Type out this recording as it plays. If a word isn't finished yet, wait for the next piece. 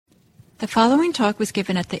The following talk was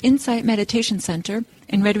given at the Insight Meditation Center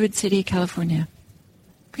in Redwood City, California.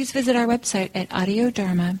 Please visit our website at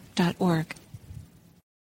audiodharma.org.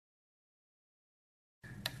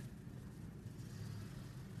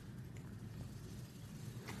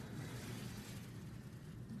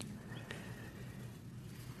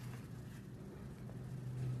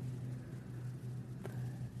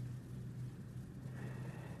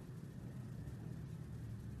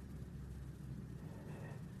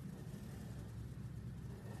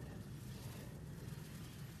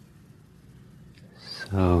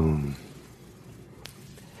 So,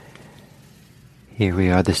 here we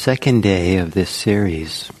are, the second day of this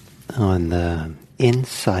series on the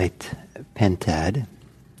Insight Pentad.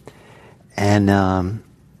 And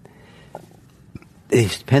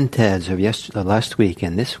these Pentads of last week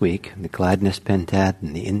and this week, the Gladness Pentad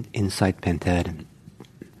and the Insight Pentad,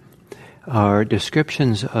 are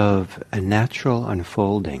descriptions of a natural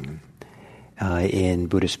unfolding in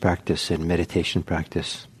Buddhist practice and meditation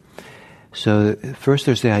practice. So first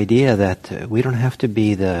there's the idea that we don't have to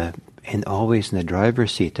be always in the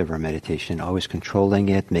driver's seat of our meditation, always controlling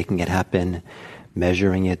it, making it happen,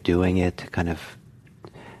 measuring it, doing it, kind of,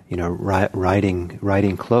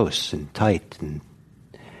 riding close and tight. And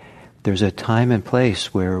there's a time and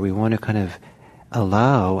place where we want to kind of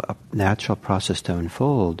allow a natural process to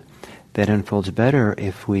unfold that unfolds better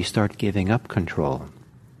if we start giving up control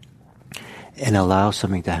and allow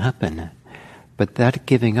something to happen. But that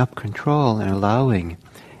giving up control and allowing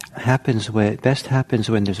best happens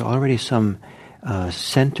when there's already some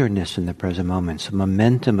centeredness in the present moment, some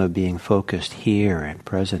momentum of being focused here and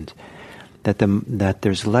present, that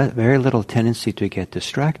there's very little tendency to get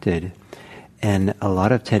distracted, and a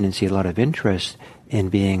lot of interest in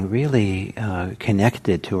being really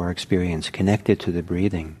connected to our experience, connected to the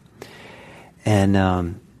breathing.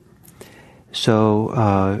 And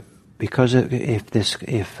because if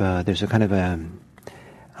there's a kind of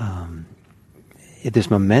if this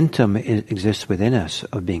momentum exists within us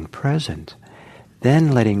of being present,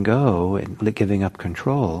 then letting go and giving up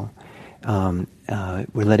control, we're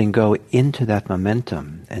letting go into that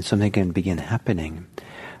momentum, and something can begin happening.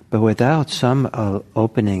 But without some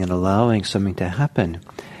opening and allowing something to happen,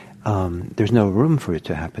 there's no room for it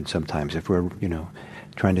to happen. Sometimes, if we're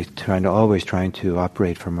always trying to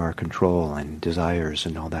operate from our control and desires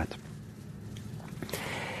and all that.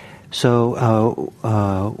 So,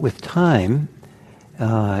 with time,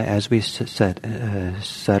 as we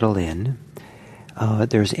settle in,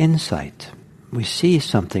 there's insight. We see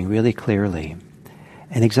something really clearly.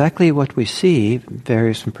 And exactly what we see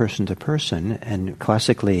varies from person to person. And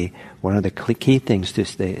classically, one of the key things to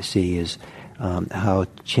see is how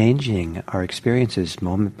changing our experience is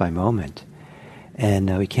moment by moment.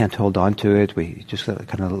 And we can't hold on to it. We just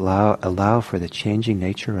kind of allow for the changing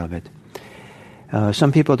nature of it.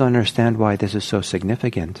 Some people don't understand why this is so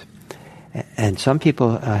significant. And some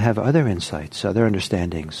people have other insights, other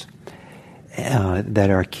understandings that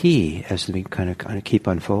are key as we kind of keep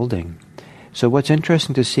unfolding. So what's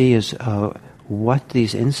interesting to see is what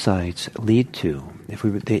these insights lead to.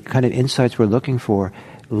 The kind of insights we're looking for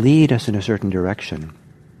lead us in a certain direction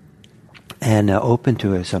and open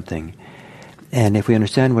to something. And if we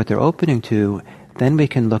understand what they're opening to, then we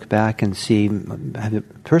can look back and have a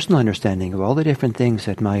personal understanding of all the different things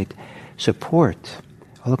that might support,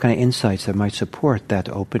 all the kind of insights that might support that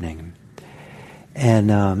opening.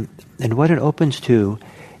 And what it opens to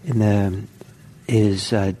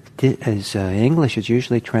is English is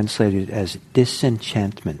usually translated as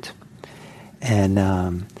disenchantment.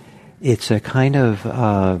 And it's a kind of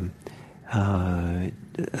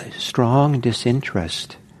strong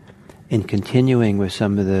disinterest in continuing with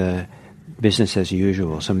some of the business as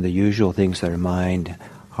usual, some of the usual things that our mind,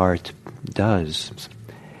 heart does.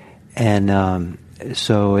 And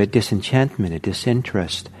so a disenchantment, a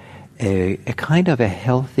disinterest, a kind of a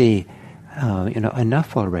healthy,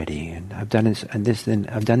 enough already, and I've done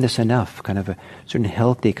this enough, kind of a certain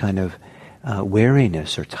healthy kind of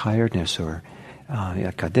weariness or tiredness, or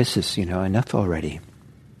God, this is enough already.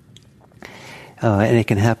 And it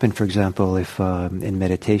can happen, for example, if in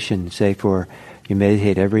meditation, say you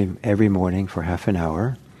meditate every morning for half an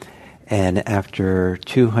hour, and after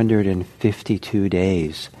 252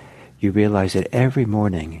 days, you realize that every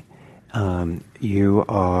morning you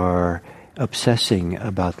are obsessing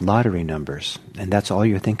about lottery numbers, and that's all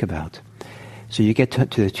you think about. So you get to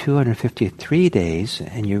the 253 days,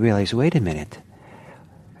 and you realize, wait a minute,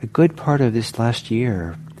 a good part of this last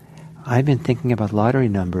year, I've been thinking about lottery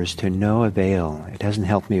numbers to no avail. It hasn't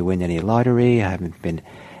helped me win any lottery. I haven't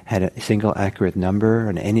had a single accurate number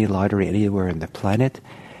on any lottery anywhere on the planet.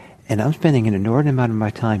 And I'm spending an inordinate amount of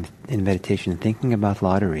my time in meditation thinking about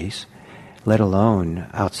lotteries, let alone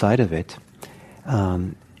outside of it.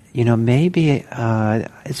 Maybe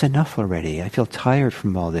it's enough already. I feel tired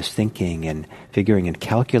from all this thinking and figuring and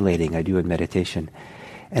calculating I do in meditation.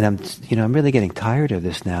 And I'm really getting tired of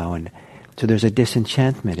this now. And so there's a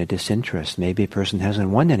disenchantment, a disinterest. Maybe a person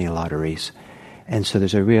hasn't won any lotteries. And so they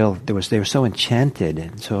were so enchanted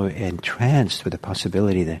and so entranced with the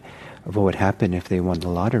possibility of what would happen if they won the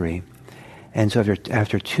lottery. And so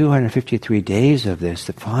after 253 days of this,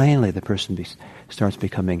 finally the person starts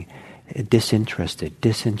becoming disinterested,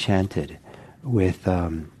 disenchanted with,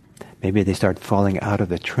 maybe they start falling out of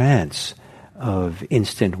the trance of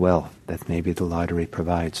instant wealth that maybe the lottery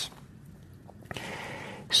provides.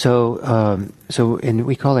 So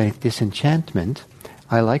we call it disenchantment.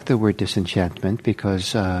 I like the word disenchantment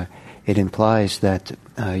because it implies that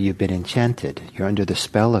you've been enchanted. You're under the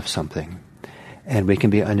spell of something. And we can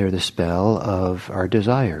be under the spell of our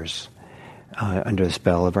desires, under the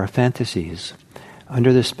spell of our fantasies,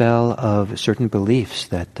 under the spell of certain beliefs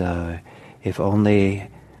that if only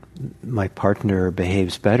my partner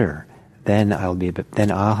behaves better, then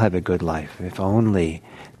I'll have a good life. If only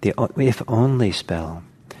spell.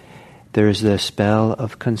 There's the spell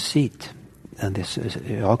of conceit, and this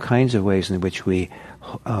is all kinds of ways in which we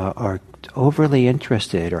are overly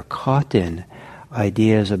interested or caught in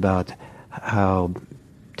ideas about how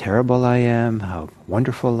terrible I am, how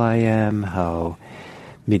wonderful I am, how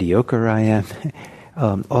mediocre I am.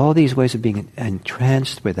 All these ways of being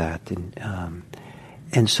entranced with that.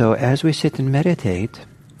 And so as we sit and meditate,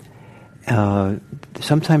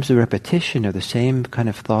 sometimes the repetition of the same kind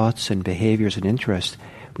of thoughts and behaviors and interests,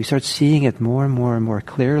 we start seeing it more and more and more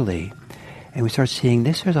clearly. And we start seeing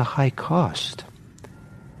this is a high cost.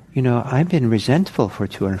 I've been resentful for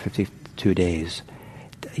 252 days.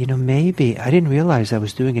 Maybe I didn't realize I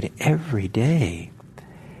was doing it every day.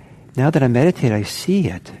 Now that I meditate, I see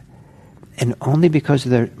it. And only because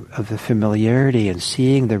of the familiarity and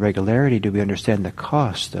seeing the regularity do we understand the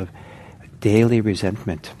cost of daily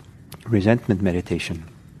resentment meditation.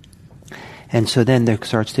 And so then there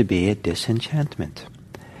starts to be a disenchantment,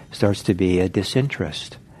 starts to be a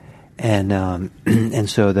disinterest. And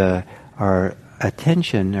so our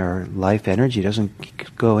attention, our life energy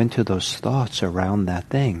doesn't go into those thoughts around that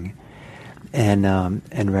thing. And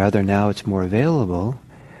rather now it's more available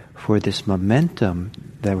for this momentum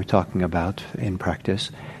that we're talking about in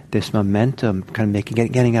practice, this momentum kind of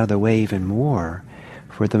getting out of the way even more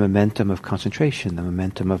for the momentum of concentration, the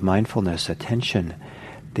momentum of mindfulness, attention,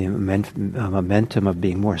 the momentum of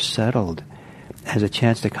being more settled has a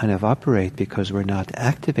chance to kind of operate because we're not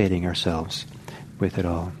activating ourselves with it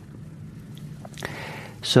all.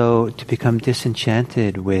 So to become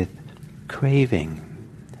disenchanted with craving,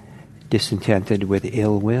 disenchanted with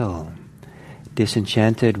ill will,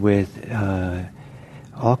 disenchanted with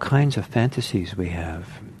all kinds of fantasies we have,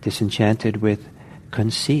 disenchanted with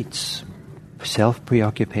conceits,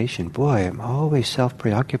 self-preoccupation. Boy, I'm always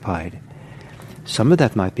self-preoccupied. Some of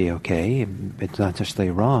that might be okay, it's not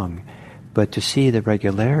necessarily wrong, but to see the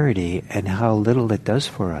regularity and how little it does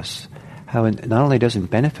for us, how it not only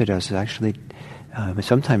doesn't benefit us, it's actually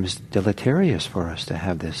sometimes deleterious for us to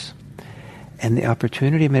have this. And the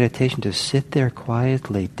opportunity of meditation to sit there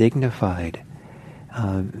quietly, dignified,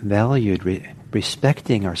 valued,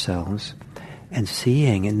 respecting ourselves, and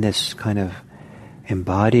seeing in this kind of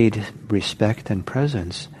embodied respect and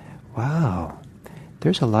presence, wow,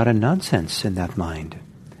 there's a lot of nonsense in that mind.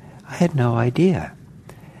 I had no idea.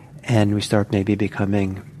 And we start maybe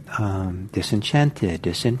becoming disenchanted,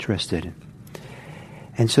 disinterested.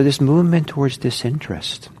 And so this movement towards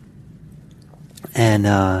disinterest. And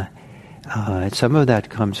some of that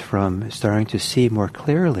comes from starting to see more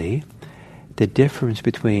clearly the difference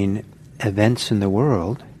between events in the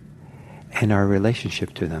world and our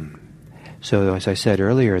relationship to them. So as I said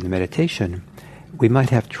earlier in the meditation, we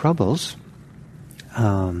might have troubles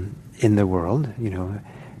in the world.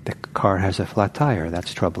 The car has a flat tire,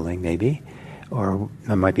 that's troubling maybe. Or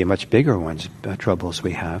there might be much bigger ones, troubles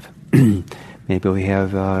we have. Maybe we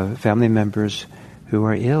have family members who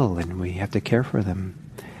are ill and we have to care for them.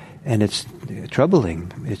 And it's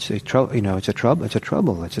troubling. It's a trouble. It's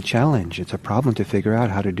a challenge. It's a problem to figure out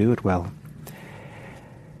how to do it well.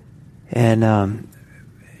 And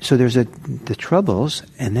so there's the troubles,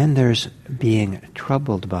 and then there's being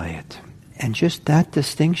troubled by it. And just that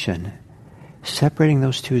distinction, separating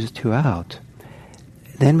those two out,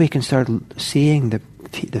 then we can start seeing the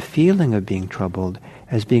feeling of being troubled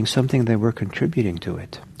as being something that we're contributing to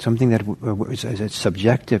it, something that is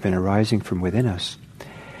subjective and arising from within us.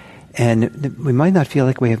 And we might not feel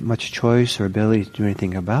like we have much choice or ability to do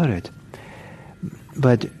anything about it.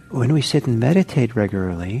 But when we sit and meditate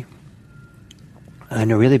regularly,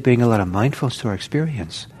 and really bring a lot of mindfulness to our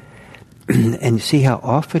experience, and see how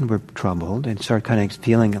often we're troubled, and start kind of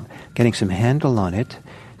feeling, getting some handle on it,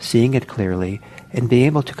 seeing it clearly, and being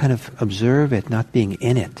able to kind of observe it, not being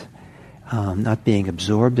in it, not being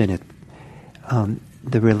absorbed in it,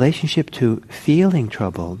 the relationship to feeling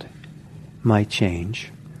troubled might change,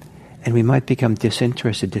 and we might become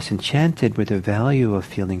disinterested, disenchanted with the value of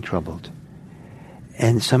feeling troubled.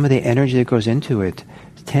 And some of the energy that goes into it,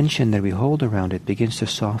 the tension that we hold around it, begins to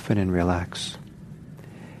soften and relax.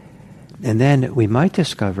 And then we might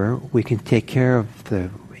discover we can take care of the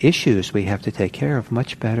issues we have to take care of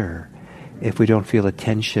much better if we don't feel the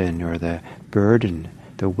tension or the burden,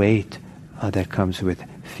 the weight that comes with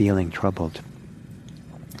feeling troubled.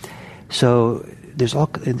 So there's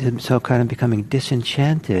so kind of becoming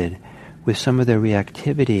disenchanted with some of the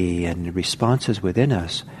reactivity and responses within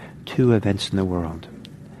us to events in the world.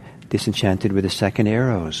 Disenchanted with the second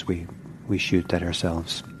arrows we shoot at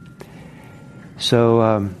ourselves.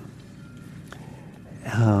 So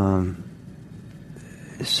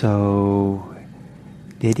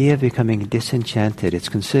the idea of becoming disenchanted, it's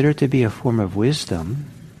considered to be a form of wisdom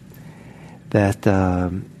that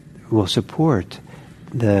will support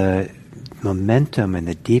the momentum and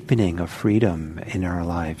the deepening of freedom in our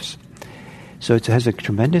lives. So it has a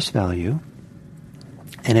tremendous value,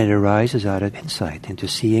 and it arises out of insight, into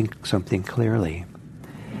seeing something clearly.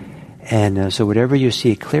 And so whatever you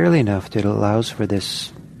see clearly enough that allows for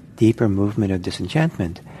this deeper movement of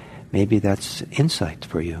disenchantment, maybe that's insight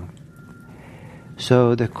for you.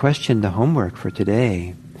 So the question, the homework for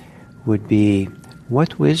today would be,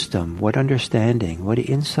 what wisdom, what understanding, what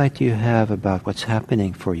insight do you have about what's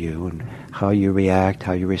happening for you and how you react,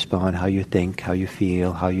 how you respond, how you think, how you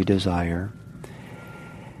feel, how you desire,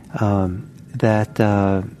 that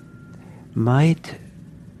might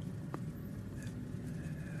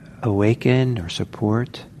awaken or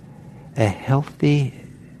support a healthy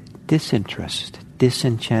disinterest,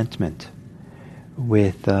 disenchantment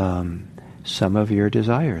with some of your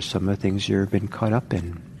desires, some of the things you've been caught up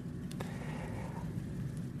in.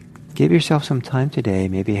 Give yourself some time today,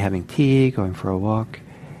 maybe having tea, going for a walk,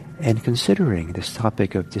 and considering this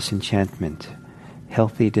topic of disenchantment,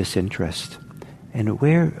 healthy disinterest, and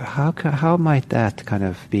how might that kind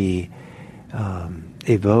of be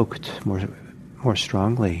evoked more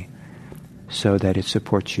strongly so that it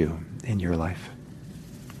supports you in your life.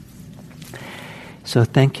 So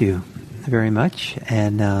thank you very much,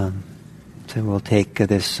 and so we'll take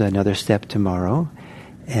this another step tomorrow,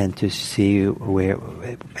 and to see where,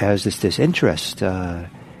 as this disinterest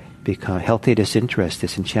become healthy disinterest,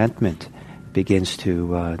 disenchantment begins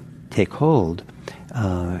to take hold,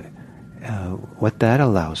 what that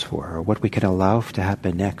allows for, or what we can allow to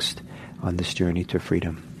happen next on this journey to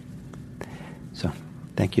freedom. So,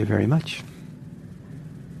 thank you very much.